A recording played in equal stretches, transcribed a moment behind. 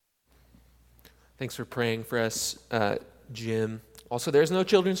Thanks for praying for us, Jim. Also, there's no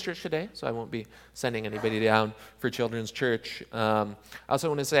children's church today, so I won't be sending anybody down for children's church. I also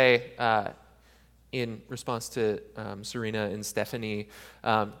want to say, in response to Serena and Stephanie,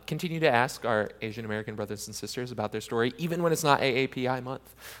 continue to ask our Asian American brothers and sisters about their story, even when it's not AAPI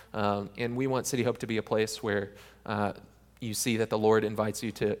month. And we want City Hope to be a place where you see that the Lord invites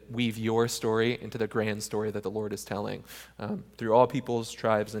you to weave your story into the grand story that the Lord is telling through all peoples,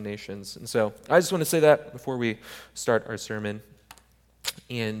 tribes, and nations. And so I just want to say that before we start our sermon.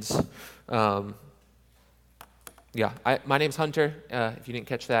 And my name's Hunter. If you didn't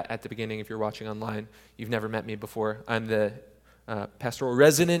catch that at the beginning, if you're watching online, you've never met me before. I'm the pastoral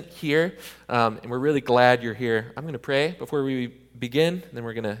resident here, and we're really glad you're here. I'm going to pray before we begin, and then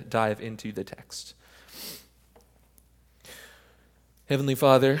we're going to dive into the text. Heavenly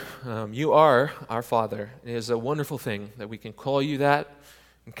Father, you are our Father. It is a wonderful thing that we can call you that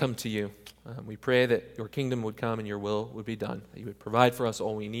and come to you. We pray that your kingdom would come and your will would be done, that you would provide for us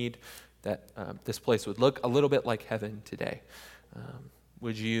all we need, that this place would look a little bit like heaven today.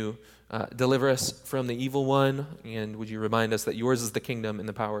 Would you deliver us from the evil one, and would you remind us that yours is the kingdom and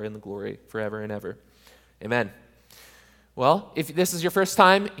the power and the glory forever and ever. Amen. Well, if this is your first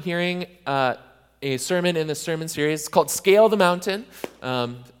time hearing a sermon in this sermon series. It's called Scale the Mountain.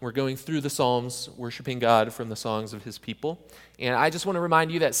 We're going through the Psalms, worshiping God from the songs of his people. And I just want to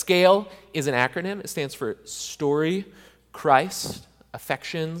remind you that SCALE is an acronym. It stands for Story, Christ,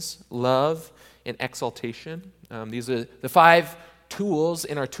 Affections, Love, and Exaltation. These are the 5 tools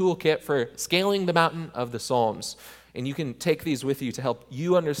in our toolkit for scaling the mountain of the Psalms. And you can take these with you to help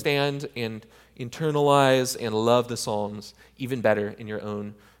you understand and internalize and love the Psalms even better in your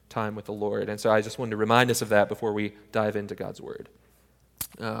own time with the Lord. And so I just wanted to remind us of that before we dive into God's Word.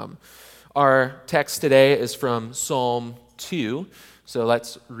 Our text today is from Psalm 2, so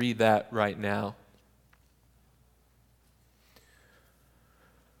let's read that right now.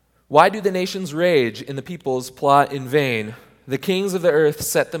 Why do the nations rage and the peoples plot in vain? The kings of the earth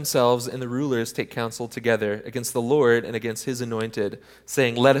set themselves and the rulers take counsel together against the Lord and against his anointed,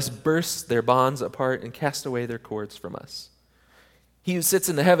 saying, "Let us burst their bonds apart and cast away their cords from us." He who sits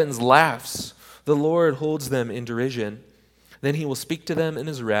in the heavens laughs. The Lord holds them in derision. Then he will speak to them in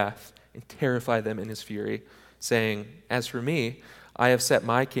his wrath and terrify them in his fury, saying, "As for me, I have set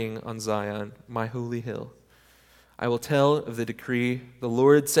my king on Zion, my holy hill. I will tell of the decree. The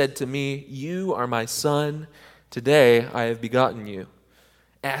Lord said to me, 'You are my son. Today I have begotten you.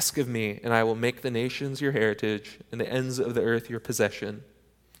 Ask of me, and I will make the nations your heritage and the ends of the earth your possession.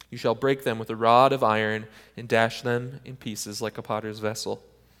 You shall break them with a rod of iron and dash them in pieces like a potter's vessel.'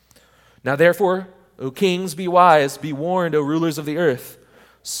 Now therefore, O kings, be wise, be warned, O rulers of the earth.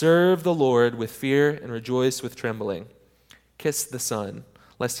 Serve the Lord with fear and rejoice with trembling. Kiss the Son,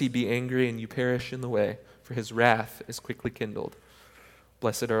 lest he be angry and you perish in the way, for his wrath is quickly kindled.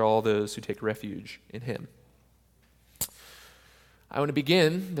 Blessed are all those who take refuge in him." I want to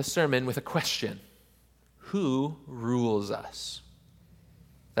begin the sermon with a question. Who rules us?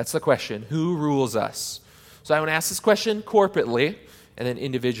 That's the question. Who rules us? So I want to ask this question corporately and then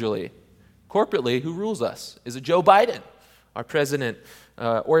individually. Corporately, who rules us? Is it Joe Biden, our president?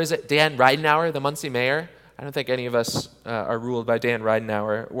 Or is it Dan Ridenour, the Muncie mayor? I don't think any of us are ruled by Dan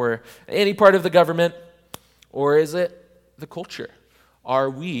Ridenour or any part of the government. Or is it the culture? Are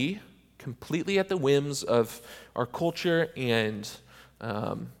we completely at the whims of our culture, and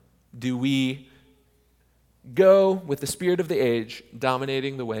do we go with the spirit of the age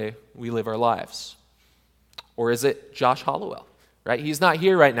dominating the way we live our lives? Or is it Josh Hollowell, right? He's not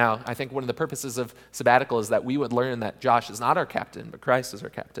here right now. I think one of the purposes of sabbatical is that we would learn that Josh is not our captain, but Christ is our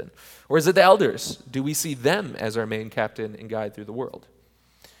captain. Or is it the elders? Do we see them as our main captain and guide through the world?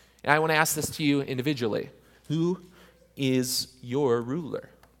 And I want to ask this to you individually. Who is your ruler?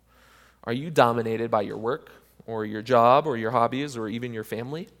 Are you dominated by your work or your job or your hobbies or even your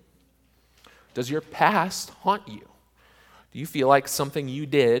family? Does your past haunt you? Do you feel like something you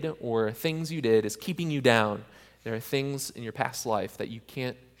did or things you did is keeping you down? There are things in your past life that you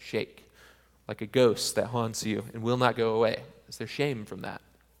can't shake, like a ghost that haunts you and will not go away. Is there shame from that?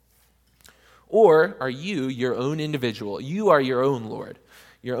 Or are you your own individual? You are your own Lord,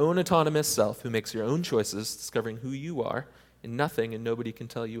 your own autonomous self who makes your own choices, discovering who you are, and nothing and nobody can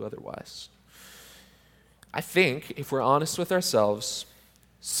tell you otherwise. I think if we're honest with ourselves,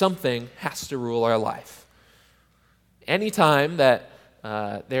 something has to rule our life. Anytime that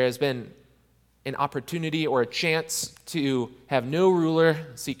there has been an opportunity or a chance to have no ruler,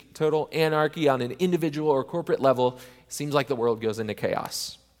 seek total anarchy on an individual or corporate level, it seems like the world goes into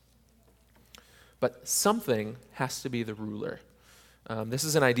chaos. But something has to be the ruler. This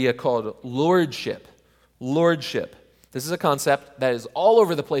is an idea called lordship. Lordship. This is a concept that is all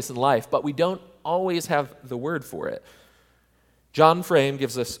over the place in life, but we don't always have the word for it. John Frame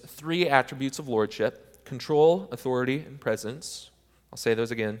gives us 3 attributes of lordship: control, authority, and presence. I'll say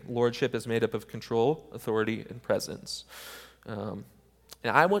those again. Lordship is made up of control, authority, and presence. And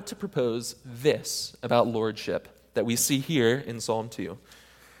I want to propose this about lordship that we see here in Psalm 2.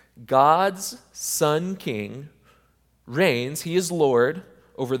 God's Son King reigns, he is Lord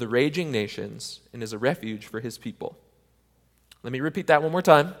over the raging nations and is a refuge for his people. Let me repeat that one more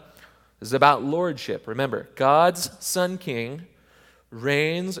time. This is about lordship. Remember, God's Son King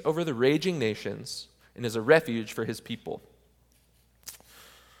reigns over the raging nations and is a refuge for his people.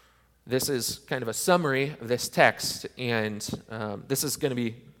 This is kind of a summary of this text, and this is going to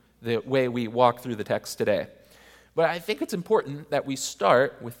be the way we walk through the text today. But I think it's important that we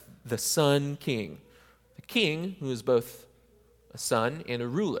start with the Son King. The king who is both a son and a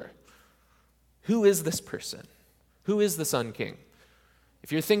ruler. Who is this person? Who is the Son King?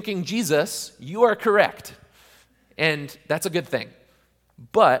 If you're thinking Jesus, you are correct. And that's a good thing.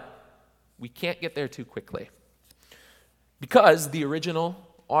 But we can't get there too quickly. Because the original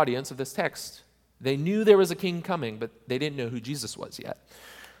audience of this text, they knew there was a king coming, but they didn't know who Jesus was yet.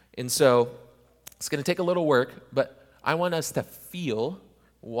 And so it's going to take a little work, but I want us to feel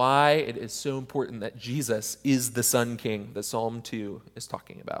why it is so important that Jesus is the Son King that Psalm 2 is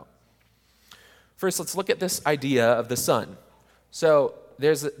talking about. First, let's look at this idea of the Son. So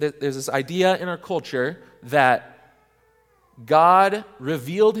there's this idea in our culture that God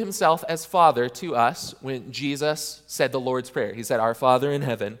revealed himself as Father to us when Jesus said the Lord's Prayer. He said, "Our Father in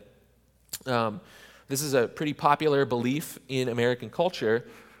heaven." This is a pretty popular belief in American culture,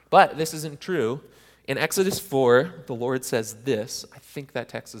 but this isn't true. In Exodus 4, the Lord says this. I think that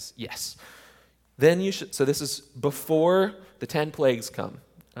text is, yes. So this is before the 10 plagues come.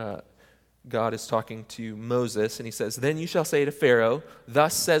 God is talking to Moses, and he says, "Then you shall say to Pharaoh,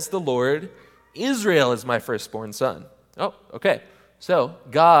 'Thus says the Lord, Israel is my firstborn son.'" Oh, okay. So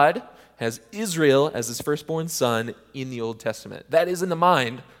God has Israel as his firstborn son in the Old Testament. That is in the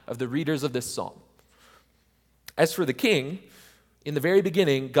mind of the readers of this psalm. As for the king, in the very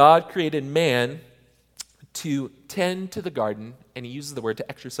beginning, God created man to tend to the garden, and he uses the word to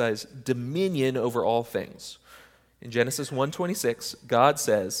exercise dominion over all things. In Genesis 1:26, God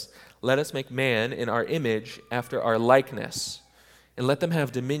says, "Let us make man in our image after our likeness, and let them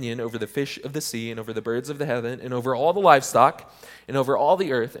have dominion over the fish of the sea and over the birds of the heaven and over all the livestock and over all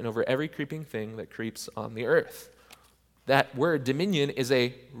the earth and over every creeping thing that creeps on the earth." That word dominion is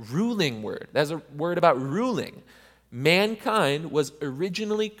a ruling word. That's a word about ruling. Mankind was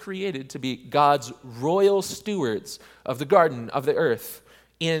originally created to be God's royal stewards of the garden, of the earth,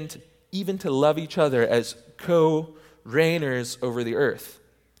 and even to love each other as co-reigners over the earth.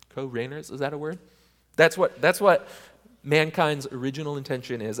 Co-reigners, is that a word? That's what mankind's original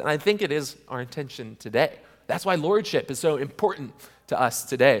intention is, and I think it is our intention today. That's why lordship is so important to us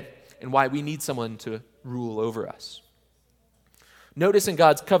today, and why we need someone to rule over us. Notice in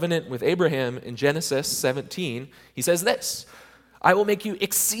God's covenant with Abraham in Genesis 17, he says this, "I will make you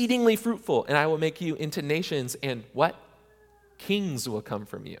exceedingly fruitful, and I will make you into nations, and" what? "Kings will come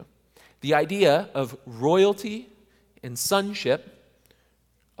from you." The idea of royalty and sonship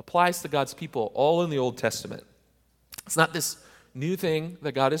applies to God's people all in the Old Testament. It's not this new thing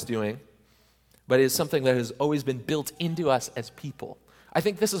that God is doing, but it is something that has always been built into us as people. I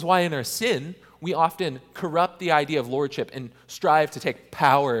think this is why in our sin, we often corrupt the idea of lordship and strive to take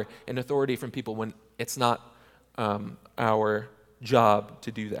power and authority from people when it's not our job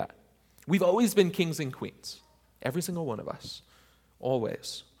to do that. We've always been kings and queens, every single one of us,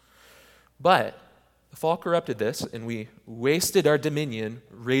 always. But the fall corrupted this, and we wasted our dominion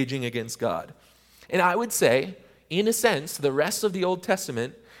raging against God. And I would say, in a sense, the rest of the Old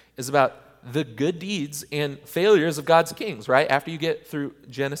Testament is about the good deeds and failures of God's kings, right? After you get through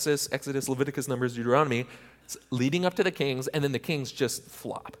Genesis, Exodus, Leviticus, Numbers, Deuteronomy, it's leading up to the kings, and then the kings just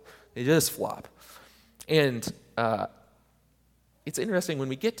flop. They just flop. And it's interesting, when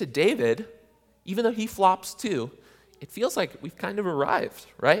we get to David, even though he flops too, it feels like we've kind of arrived,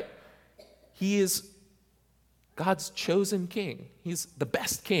 right? He is God's chosen king. He's the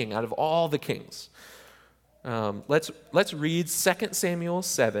best king out of all the kings. Let's read 2 Samuel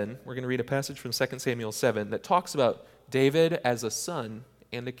 7. We're going to read a passage from 2 Samuel 7 that talks about David as a son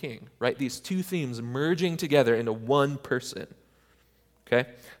and a king, right? These two themes merging together into one person. Okay?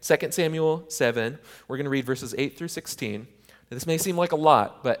 2 Samuel 7, we're going to read verses 8 through 16. Now, this may seem like a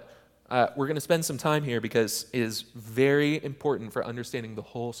lot, but we're going to spend some time here because it is very important for understanding the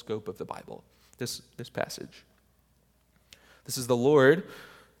whole scope of the Bible, this passage. This is the Lord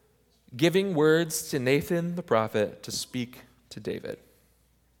giving words to Nathan the prophet to speak to David.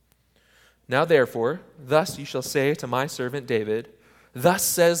 Now therefore, thus you shall say to my servant David, thus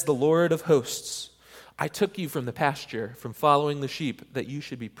says the Lord of hosts, I took you from the pasture, from following the sheep, that you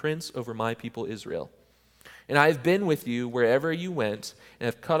should be prince over my people Israel. And I have been with you wherever you went, and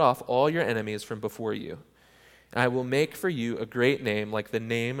have cut off all your enemies from before you. And I will make for you a great name, like the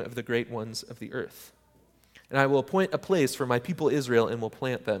name of the great ones of the earth. And I will appoint a place for my people Israel, and will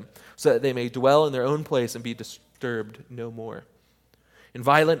plant them, so that they may dwell in their own place and be disturbed no more. And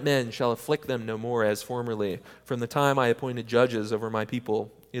violent men shall afflict them no more as formerly, from the time I appointed judges over my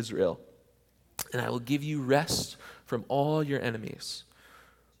people Israel. And I will give you rest from all your enemies.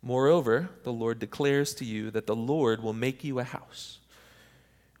 Moreover, the Lord declares to you that the Lord will make you a house.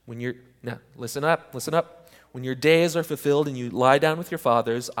 Now, listen up. When your days are fulfilled and you lie down with your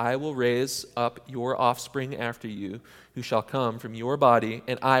fathers, I will raise up your offspring after you, who shall come from your body,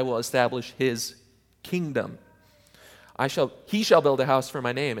 and I will establish his kingdom. He shall build a house for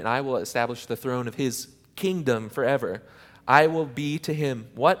my name, and I will establish the throne of his kingdom forever. I will be to him,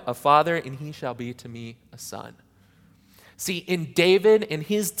 what? A father, and he shall be to me a son. See, in David and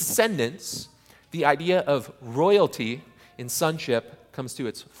his descendants, the idea of royalty in sonship comes to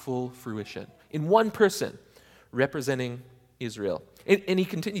its full fruition. In one person, representing Israel. And he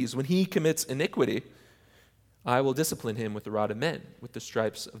continues, when he commits iniquity, I will discipline him with the rod of men, with the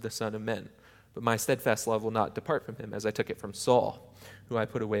stripes of the Son of Men. But my steadfast love will not depart from him, as I took it from Saul, who I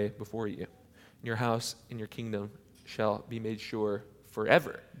put away before you. Your house and your kingdom shall be made sure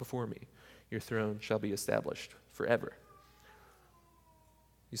forever before me. Your throne shall be established forever.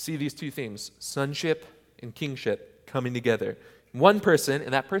 You see these two themes, sonship and kingship, coming together. One person,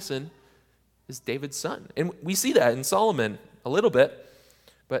 and that person is David's son. And we see that in Solomon a little bit,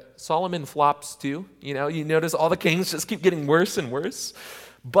 but Solomon flops too. You notice all the kings just keep getting worse and worse.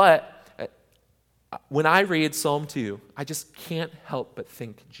 But when I read Psalm 2, I just can't help but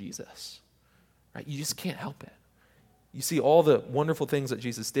think Jesus. Right? You just can't help it. You see all the wonderful things that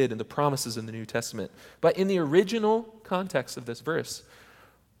Jesus did and the promises in the New Testament. But in the original context of this verse,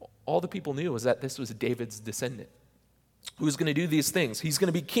 all the people knew was that this was David's descendant who was going to do these things. He's going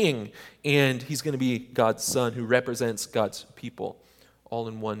to be king, and he's going to be God's son who represents God's people all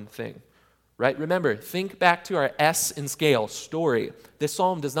in one thing. Right? Remember, think back to our S in scale story. This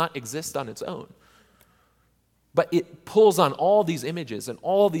psalm does not exist on its own. But it pulls on all these images and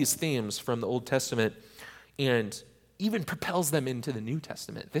all these themes from the Old Testament and even propels them into the New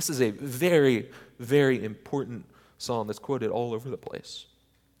Testament. This is a very, very important psalm that's quoted all over the place.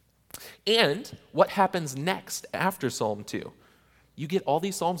 And what happens next after Psalm 2? You get all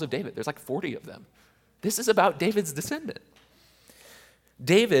these Psalms of David. There's like 40 of them. This is about David's descendant.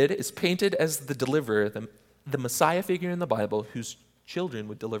 David is painted as the deliverer, the Messiah figure in the Bible whose children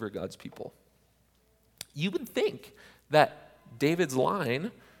would deliver God's people. You would think that David's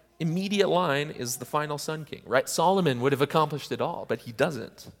immediate line, is the final son king, right? Solomon would have accomplished it all, but he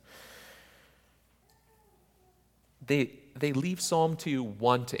doesn't. They leave Psalm 2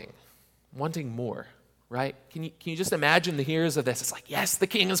 wanting more, right? Can you just imagine the hearers of this? It's like, yes, the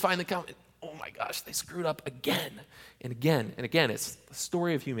king is finally coming. Oh my gosh, they screwed up again and again and again. It's the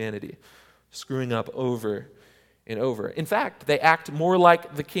story of humanity, screwing up over and over. In fact, they act more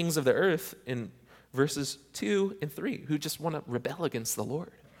like the kings of the earth in verses 2 and 3, who just want to rebel against the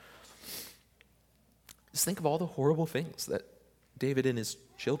Lord. Just think of all the horrible things that David and his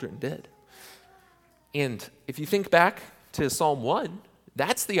children did. And if you think back to Psalm 1,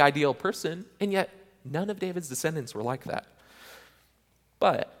 that's the ideal person, and yet none of David's descendants were like that.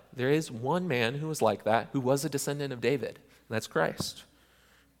 But there is one man who was like that, who was a descendant of David, and that's Christ.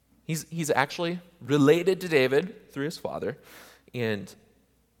 He's actually related to David through his father, and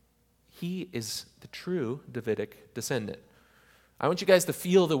he is the true Davidic descendant. I want you guys to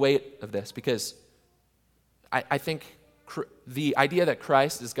feel the weight of this, because I think the idea that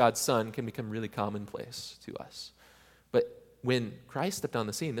Christ is God's son can become really commonplace to us. But when Christ stepped on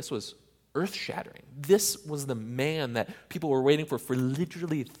the scene, this was earth-shattering. This was the man that people were waiting for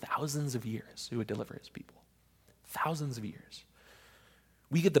literally thousands of years, who would deliver his people. Thousands of years.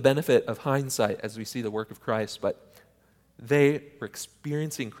 We get the benefit of hindsight as we see the work of Christ, but they were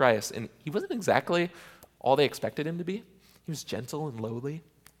experiencing Christ, and he wasn't exactly all they expected him to be. He was gentle and lowly. He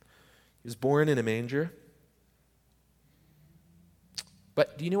was born in a manger.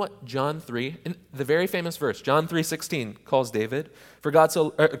 But do you know what John 3, in the very famous verse, John 3:16 calls David,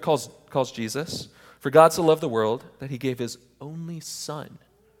 calls Jesus, for God so loved the world that he gave his only son,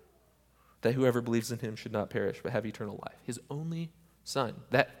 that whoever believes in him should not perish but have eternal life. His only son.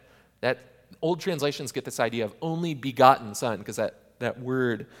 That Old translations get this idea of only begotten son, because that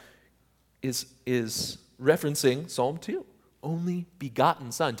word is referencing Psalm 2. Only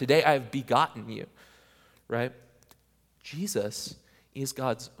begotten son. Today I have begotten you, right? Jesus is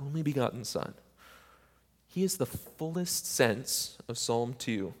God's only begotten son. He is the fullest sense of Psalm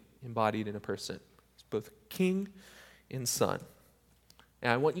 2 embodied in a person. He's both king and son.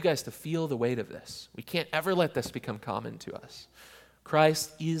 And I want you guys to feel the weight of this. We can't ever let this become common to us.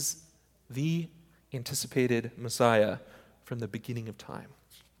 Christ is the anticipated Messiah from the beginning of time.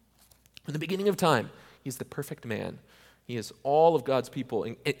 From the beginning of time, he's the perfect man. He is all of God's people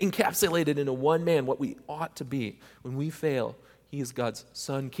encapsulated into one man, what we ought to be. When we fail, he is God's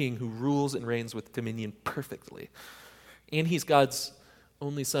son king who rules and reigns with dominion perfectly. And he's God's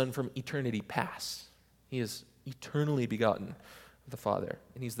only son from eternity past. He is eternally begotten of the Father.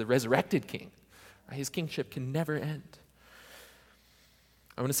 And he's the resurrected king. His kingship can never end.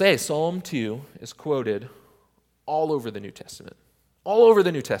 I'm going to say Psalm 2 is quoted all over the New Testament. All over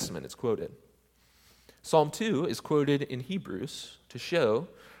the New Testament it's quoted. Psalm 2 is quoted in Hebrews to show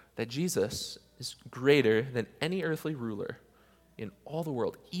that Jesus is greater than any earthly ruler in all the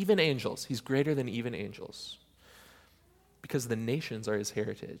world, even angels. He's greater than even angels because the nations are his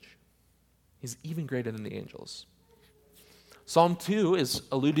heritage. He's even greater than the angels. Psalm 2 is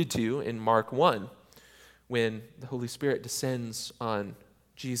alluded to in Mark 1 when the Holy Spirit descends on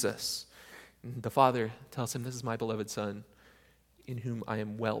Jesus. And the Father tells him, "This is my beloved Son in whom I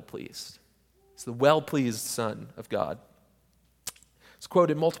am well pleased." It's the well-pleased Son of God. It's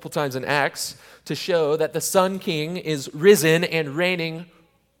quoted multiple times in Acts to show that the Son King is risen and reigning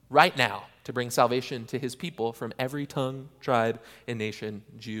right now to bring salvation to his people from every tongue, tribe, and nation,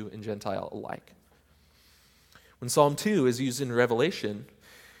 Jew and Gentile alike. When Psalm 2 is used in Revelation,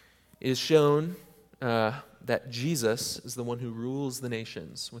 it is shown that Jesus is the one who rules the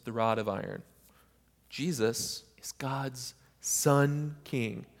nations with the rod of iron. Jesus is God's Son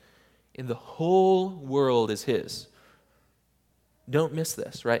King, and the whole world is his. Don't miss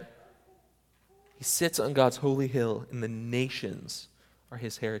this, right? He sits on God's holy hill, and the nations are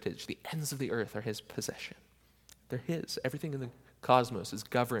his heritage. The ends of the earth are his possession. They're his. Everything in the cosmos is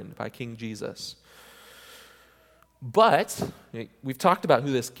governed by King Jesus. But we've talked about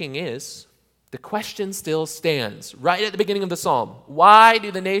who this king is. The question still stands right at the beginning of the psalm. Why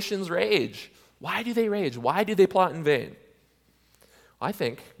do the nations rage? Why do they rage? Why do they plot in vain? I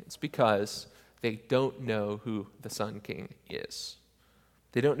think it's because they don't know who the Son King is.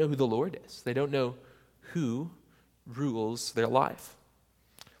 They don't know who the Lord is. They don't know who rules their life.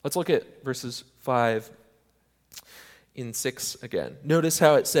 Let's look at verses 5 and 6 again. Notice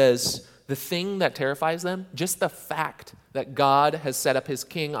how it says, the thing that terrifies them, just the fact that God has set up his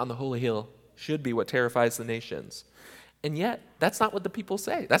king on the holy hill should be what terrifies the nations. And yet, that's not what the people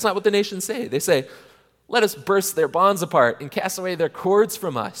say. That's not what the nations say. They say, "Let us burst their bonds apart and cast away their cords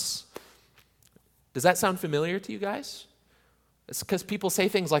from us." Does that sound familiar to you guys? It's because people say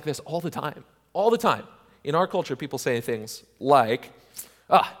things like this all the time. All the time. In our culture, people say things like,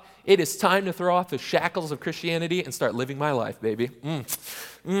 it is time to throw off the shackles of Christianity and start living my life, baby.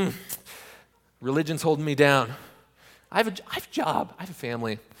 Religion's holding me down. I have a job. I have a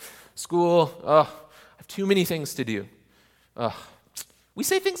family. School. I have too many things to do. We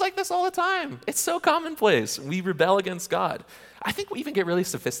say things like this all the time. It's so commonplace. We rebel against God. I think we even get really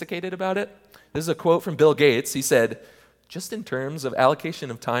sophisticated about it. This is a quote from Bill Gates. He said, "Just in terms of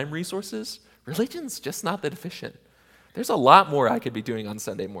allocation of time resources, religion's just not that efficient. There's a lot more I could be doing on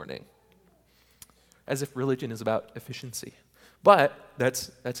Sunday morning." As if religion is about efficiency. But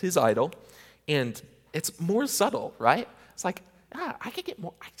that's his idol. And it's more subtle, right? It's like, I could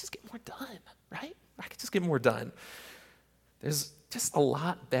just get more done, right? I could just get more done. There's just a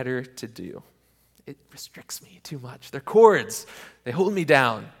lot better to do. It restricts me too much. They're cords. They hold me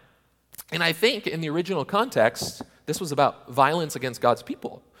down. And I think in the original context, this was about violence against God's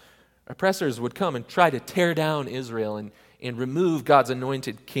people. Oppressors would come and try to tear down Israel and remove God's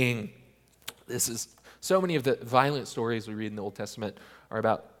anointed king. So many of the violent stories we read in the Old Testament are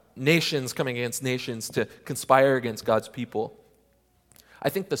about nations coming against nations to conspire against God's people. I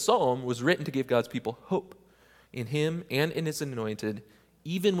think the psalm was written to give God's people hope in him and in his anointed,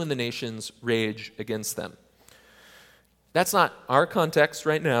 even when the nations rage against them. That's not our context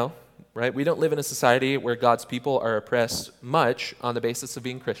right now, right? We don't live in a society where God's people are oppressed much on the basis of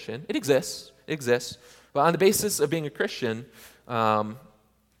being Christian. It exists. But on the basis of being a Christian,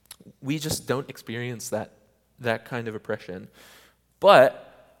 we just don't experience that kind of oppression. But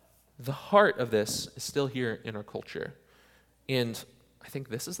the heart of this is still here in our culture. And I think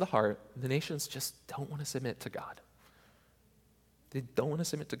this is the heart. The nations just don't want to submit to God. They don't want to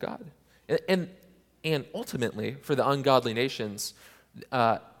submit to God. And ultimately, for the ungodly nations,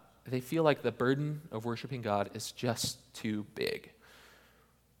 they feel like the burden of worshiping God is just too big.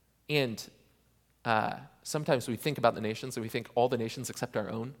 And sometimes we think about the nations and we think all the nations except our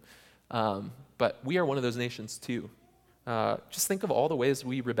own. But we are one of those nations too. Just think of all the ways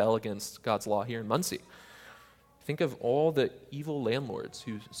we rebel against God's law here in Muncie. Think of all the evil landlords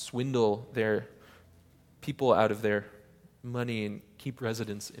who swindle their people out of their money and keep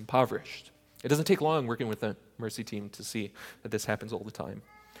residents impoverished. It doesn't take long working with the Mercy team to see that this happens all the time.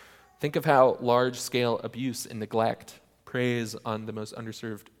 Think of how large-scale abuse and neglect preys on the most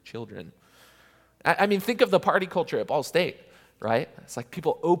underserved children. I mean, think of the party culture at Ball State, right? It's like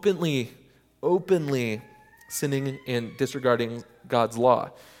people openly sinning and disregarding God's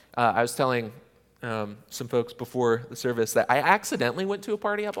law. I was telling some folks before the service that I accidentally went to a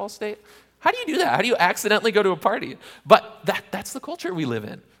party at Ball State. How do you do that? How do you accidentally go to a party? But that's the culture we live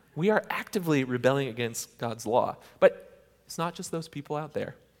in. We are actively rebelling against God's law. But it's not just those people out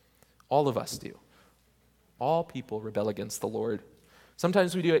there. All of us do. All people rebel against the Lord.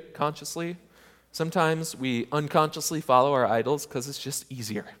 Sometimes we do it consciously. Sometimes we unconsciously follow our idols because it's just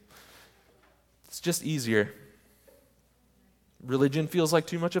easier. It's just easier. Religion feels like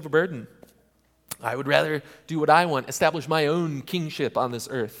too much of a burden. I would rather do what I want, establish my own kingship on this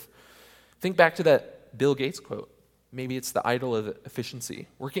earth. Think back to that Bill Gates quote. Maybe it's the idol of efficiency,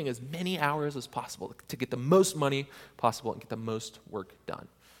 working as many hours as possible to get the most money possible and get the most work done.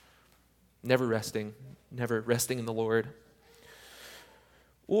 Never resting in the Lord.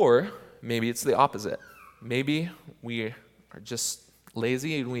 Or maybe it's the opposite. Maybe we are just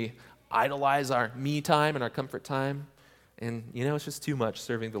lazy and we idolize our me time and our comfort time. And, it's just too much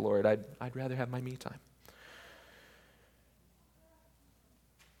serving the Lord. I'd rather have my me time.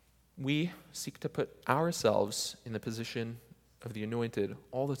 We seek to put ourselves in the position of the anointed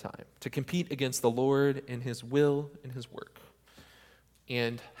all the time, to compete against the Lord in his will and his work.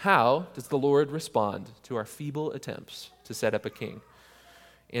 And how does the Lord respond to our feeble attempts to set up a king?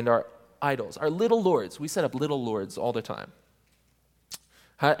 And our idols, our little lords, we set up little lords all the time.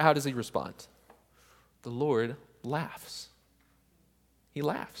 How does he respond? The Lord laughs. He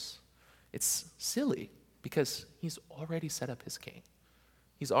laughs. It's silly because he's already set up his king.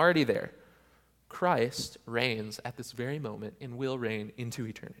 He's already there. Christ reigns at this very moment and will reign into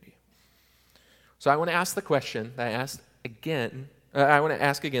eternity. So I want to ask the question that I asked again. I want to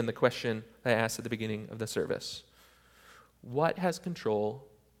ask again the question that I asked at the beginning of the service. What has control,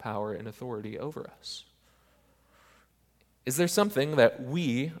 power, and authority over us? Is there something that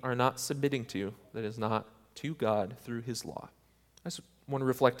we are not submitting to that is not to God through his law? I just want to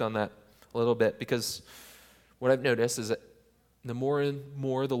reflect on that a little bit because what I've noticed is that the more and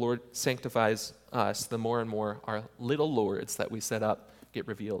more the Lord sanctifies us, the more and more our little lords that we set up get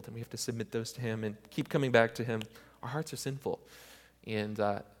revealed, and we have to submit those to him and keep coming back to him. Our hearts are sinful, and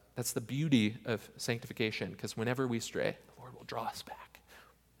that's the beauty of sanctification, because whenever we stray, the Lord will draw us back.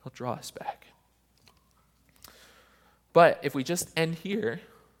 He'll draw us back. But if we just end here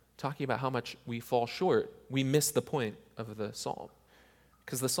talking about how much we fall short, we miss the point of the psalm,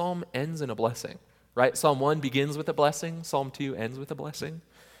 because the psalm ends in a blessing. Right? Psalm 1 begins with a blessing. Psalm 2 ends with a blessing.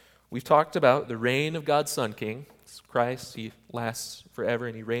 We've talked about the reign of God's Son King. It's Christ. He lasts forever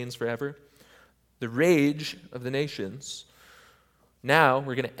and he reigns forever. The rage of the nations. Now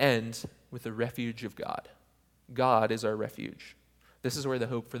we're going to end with the refuge of God. God is our refuge. This is where the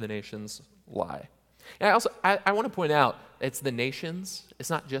hope for the nations lie. And I want to point out it's the nations. It's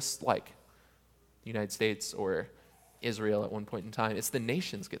not just like the United States or Israel at one point in time. It's the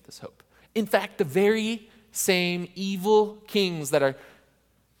nations get this hope. In fact, the very same evil kings that are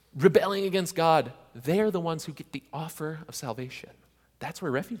rebelling against God, they're the ones who get the offer of salvation. That's where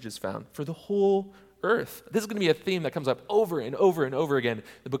refuge is found for the whole earth. This is going to be a theme that comes up over and over and over again in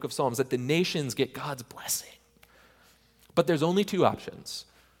the book of Psalms, that the nations get God's blessing. But there's only two options.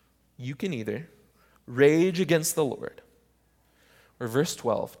 You can either rage against the Lord, or verse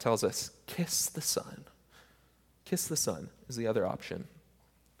 12 tells us, kiss the Son. Kiss the Son is the other option.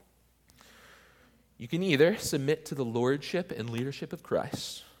 You can either submit to the lordship and leadership of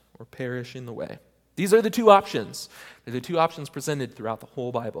Christ or perish in the way. These are the two options. They're the two options presented throughout the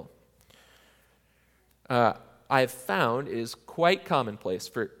whole Bible. I have found it is quite commonplace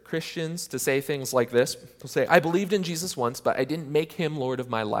for Christians to say things like this. They'll say, I believed in Jesus once, but I didn't make him Lord of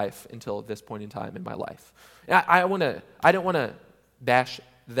my life until this point in time in my life. I don't want to bash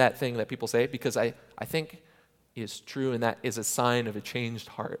that thing that people say, because I think is true, and that is a sign of a changed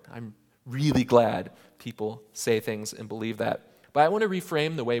heart. I'm really glad people say things and believe that. But I want to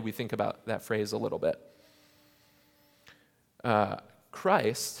reframe the way we think about that phrase a little bit.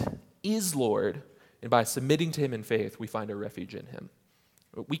 Christ is Lord, and by submitting to him in faith, we find our refuge in him.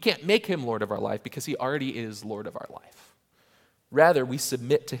 We can't make him Lord of our life because he already is Lord of our life. Rather, we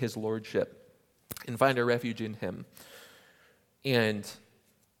submit to his lordship and find our refuge in him. And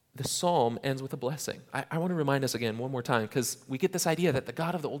the psalm ends with a blessing. I want to remind us again one more time, because we get this idea that the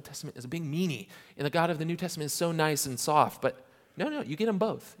God of the Old Testament is a big meanie, and the God of the New Testament is so nice and soft. But no, you get them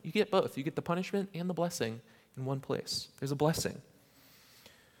both. You get both. You get the punishment and the blessing in one place. There's a blessing.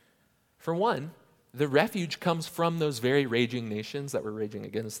 For one, the refuge comes from those very raging nations that were raging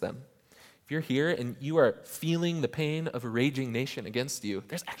against them. If you're here and you are feeling the pain of a raging nation against you,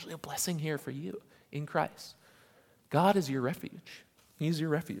 there's actually a blessing here for you in Christ. God is your refuge. He's your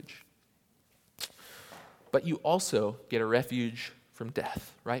refuge. But you also get a refuge from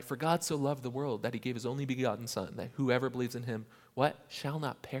death, right? For God so loved the world that he gave his only begotten Son, that whoever believes in him, what? Shall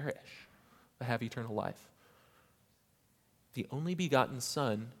not perish, but have eternal life. The only begotten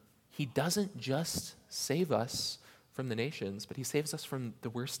Son, he doesn't just save us from the nations, but he saves us from the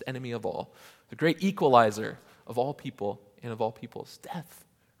worst enemy of all, the great equalizer of all people and of all peoples, death,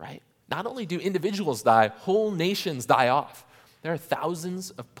 right? Not only do individuals die, whole nations die off. There are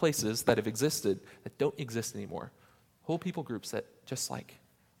thousands of places that have existed that don't exist anymore. Whole people groups that just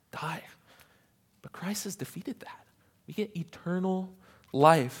die. But Christ has defeated that. We get eternal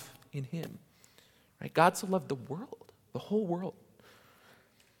life in him. Right? God so loved the world, the whole world.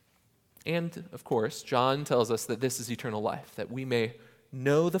 And, of course, John tells us that this is eternal life, that we may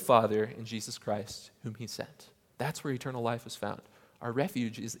know the Father in Jesus Christ, whom he sent. That's where eternal life is found. Our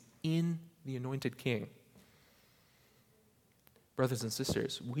refuge is in the anointed King. Brothers and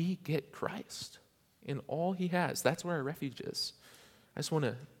sisters, we get Christ in all he has. That's where our refuge is. I just want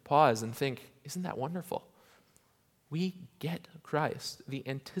to pause and think, isn't that wonderful? We get Christ, the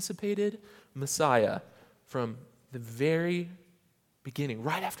anticipated Messiah from the very beginning,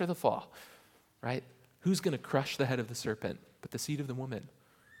 right after the fall, right? Who's going to crush the head of the serpent but the seed of the woman?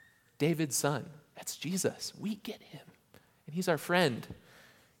 David's son. That's Jesus. We get him. And he's our friend.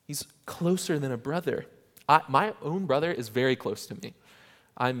 He's closer than a brother. My own brother is very close to me.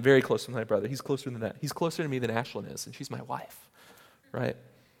 I'm very close to my brother. He's closer than that. He's closer to me than Ashlyn is, and she's my wife, right?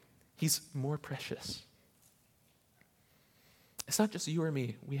 He's more precious. It's not just you or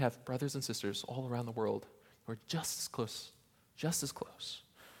me. We have brothers and sisters all around the world who are just as close.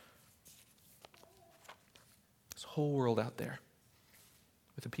 This whole world out there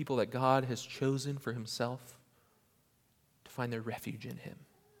with the people that God has chosen for himself to find their refuge in him.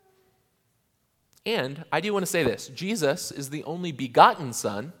 And I do want to say this. Jesus is the only begotten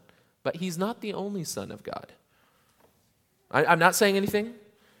Son, but he's not the only Son of God. I'm not saying anything,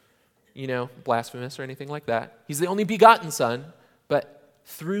 blasphemous or anything like that. He's the only begotten Son, but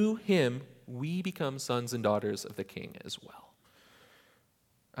through him, we become sons and daughters of the King as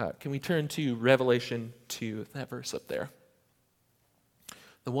well. Can we turn to Revelation 2, that verse up there?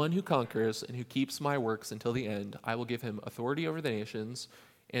 The one who conquers and who keeps my works until the end, I will give him authority over the nations,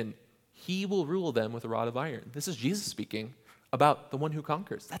 and he will rule them with a rod of iron. This is Jesus speaking about the one who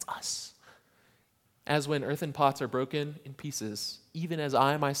conquers. That's us. As when earthen pots are broken in pieces, even as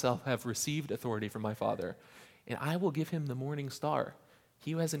I myself have received authority from my Father, and I will give him the morning star.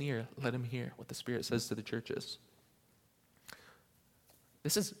 He who has an ear, let him hear what the Spirit says to the churches.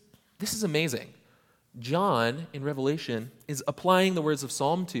 This is amazing. John, in Revelation, is applying the words of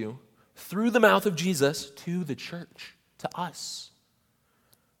Psalm 2 through the mouth of Jesus to the church, to us.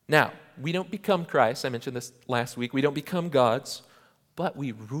 Now, we don't become Christ. I mentioned this last week. We don't become gods, but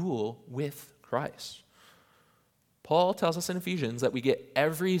we rule with Christ. Paul tells us in Ephesians that we get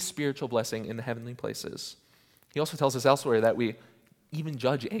every spiritual blessing in the heavenly places. He also tells us elsewhere that we even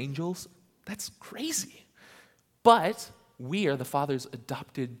judge angels. That's crazy. But we are the Father's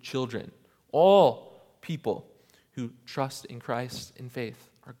adopted children. All people who trust in Christ in faith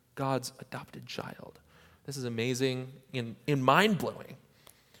are God's adopted child. This is amazing and mind-blowing,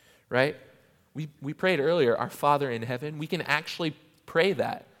 right? We prayed earlier, our Father in heaven. We can actually pray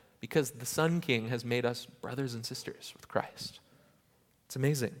that because the Son King has made us brothers and sisters with Christ. It's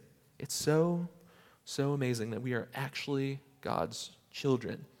amazing. It's so amazing that we are actually God's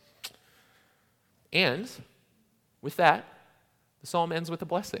children. And with that, the psalm ends with a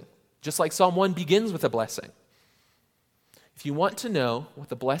blessing, just like Psalm 1 begins with a blessing. If you want to know what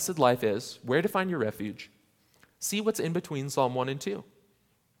the blessed life is, where to find your refuge, see what's in between Psalm 1 and 2,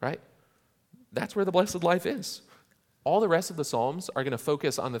 right? That's where the blessed life is. All the rest of the Psalms are going to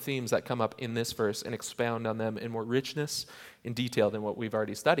focus on the themes that come up in this verse and expound on them in more richness and detail than what we've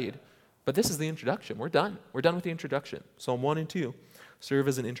already studied. But this is the introduction. We're done. We're done with the introduction. Psalm 1 and 2 serve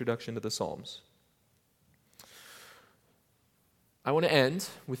as an introduction to the Psalms. I want to end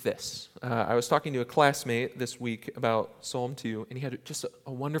with this. I was talking to a classmate this week about Psalm 2, and he had just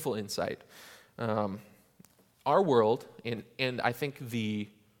a wonderful insight. Our world, and I think the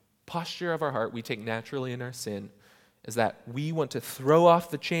posture of our heart we take naturally in our sin, is that we want to throw off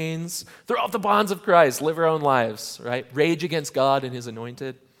the chains, throw off the bonds of Christ, live our own lives, right? Rage against God and his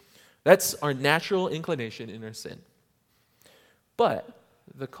anointed. That's our natural inclination in our sin. But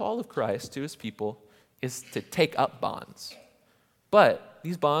the call of Christ to his people is to take up bonds. But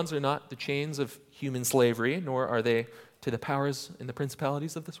these bonds are not the chains of human slavery, nor are they to the powers and the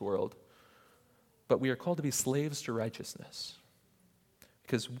principalities of this world. But we are called to be slaves to righteousness,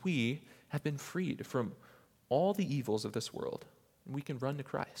 because we have been freed from all the evils of this world. And we can run to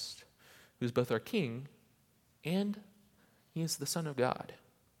Christ, who is both our King and he is the Son of God.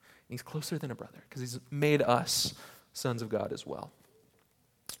 And he's closer than a brother, because he's made us sons of God as well.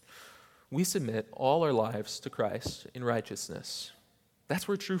 We submit all our lives to Christ in righteousness. That's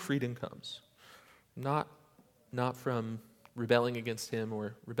where true freedom comes. Not from rebelling against him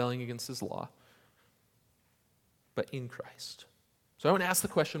or rebelling against his law, but in Christ. So I want to ask the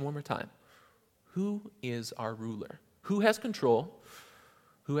question one more time. Who is our ruler? Who has control?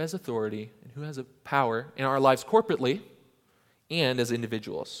 Who has authority? And who has a power in our lives corporately and as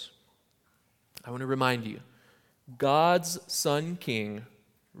individuals? I want to remind you, God's Son King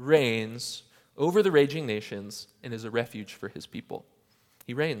reigns over the raging nations and is a refuge for his people.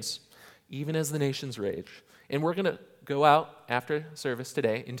 He reigns, even as the nations rage. And we're going to go out after service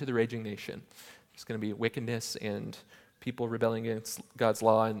today into the raging nation. There's going to be wickedness and people rebelling against God's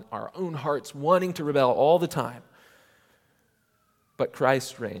law and our own hearts wanting to rebel all the time. But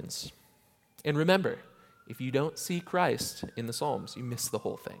Christ reigns. And remember, if you don't see Christ in the Psalms, you miss the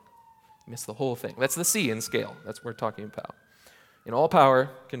whole thing. You miss the whole thing. That's the C in scale. That's what we're talking about. And all power,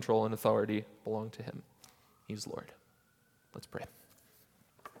 control, and authority belong to him. He's Lord. Let's pray.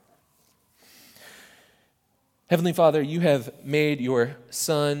 Heavenly Father, you have made your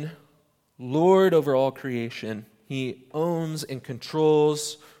Son Lord over all creation. He owns and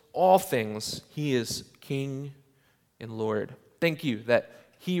controls all things. He is King and Lord. Thank you that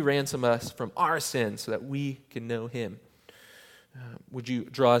he ransomed us from our sins so that we can know him. Would you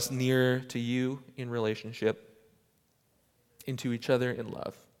draw us nearer to you in relationship, into each other in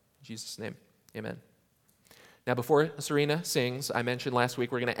love? In Jesus' name, amen. Now, before Serena sings, I mentioned last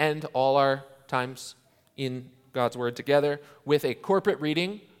week we're going to end all our times in God's Word together with a corporate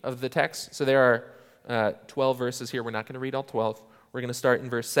reading of the text. So there are 12 verses here. We're not going to read all 12. We're going to start in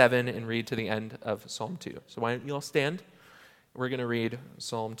verse 7 and read to the end of Psalm 2. So why don't you all stand? We're going to read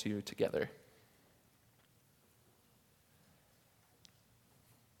Psalm 2 together.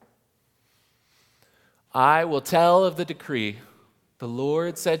 I will tell of the decree. The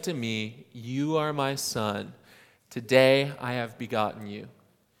Lord said to me, "You are my son. Today I have begotten you.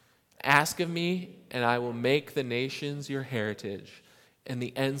 Ask of me, and I will make the nations your heritage, and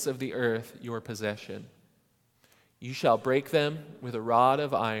the ends of the earth your possession. You shall break them with a rod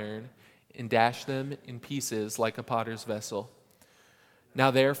of iron, and dash them in pieces like a potter's vessel.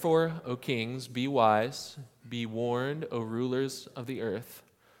 Now therefore, O kings, be wise, be warned, O rulers of the earth.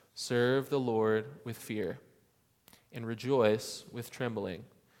 Serve the Lord with fear, and rejoice with trembling.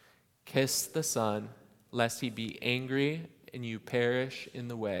 Kiss the Son, lest he be angry and you perish in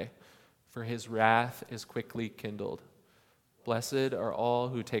the way, for his wrath is quickly kindled. Blessed are all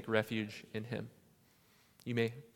who take refuge in him." You may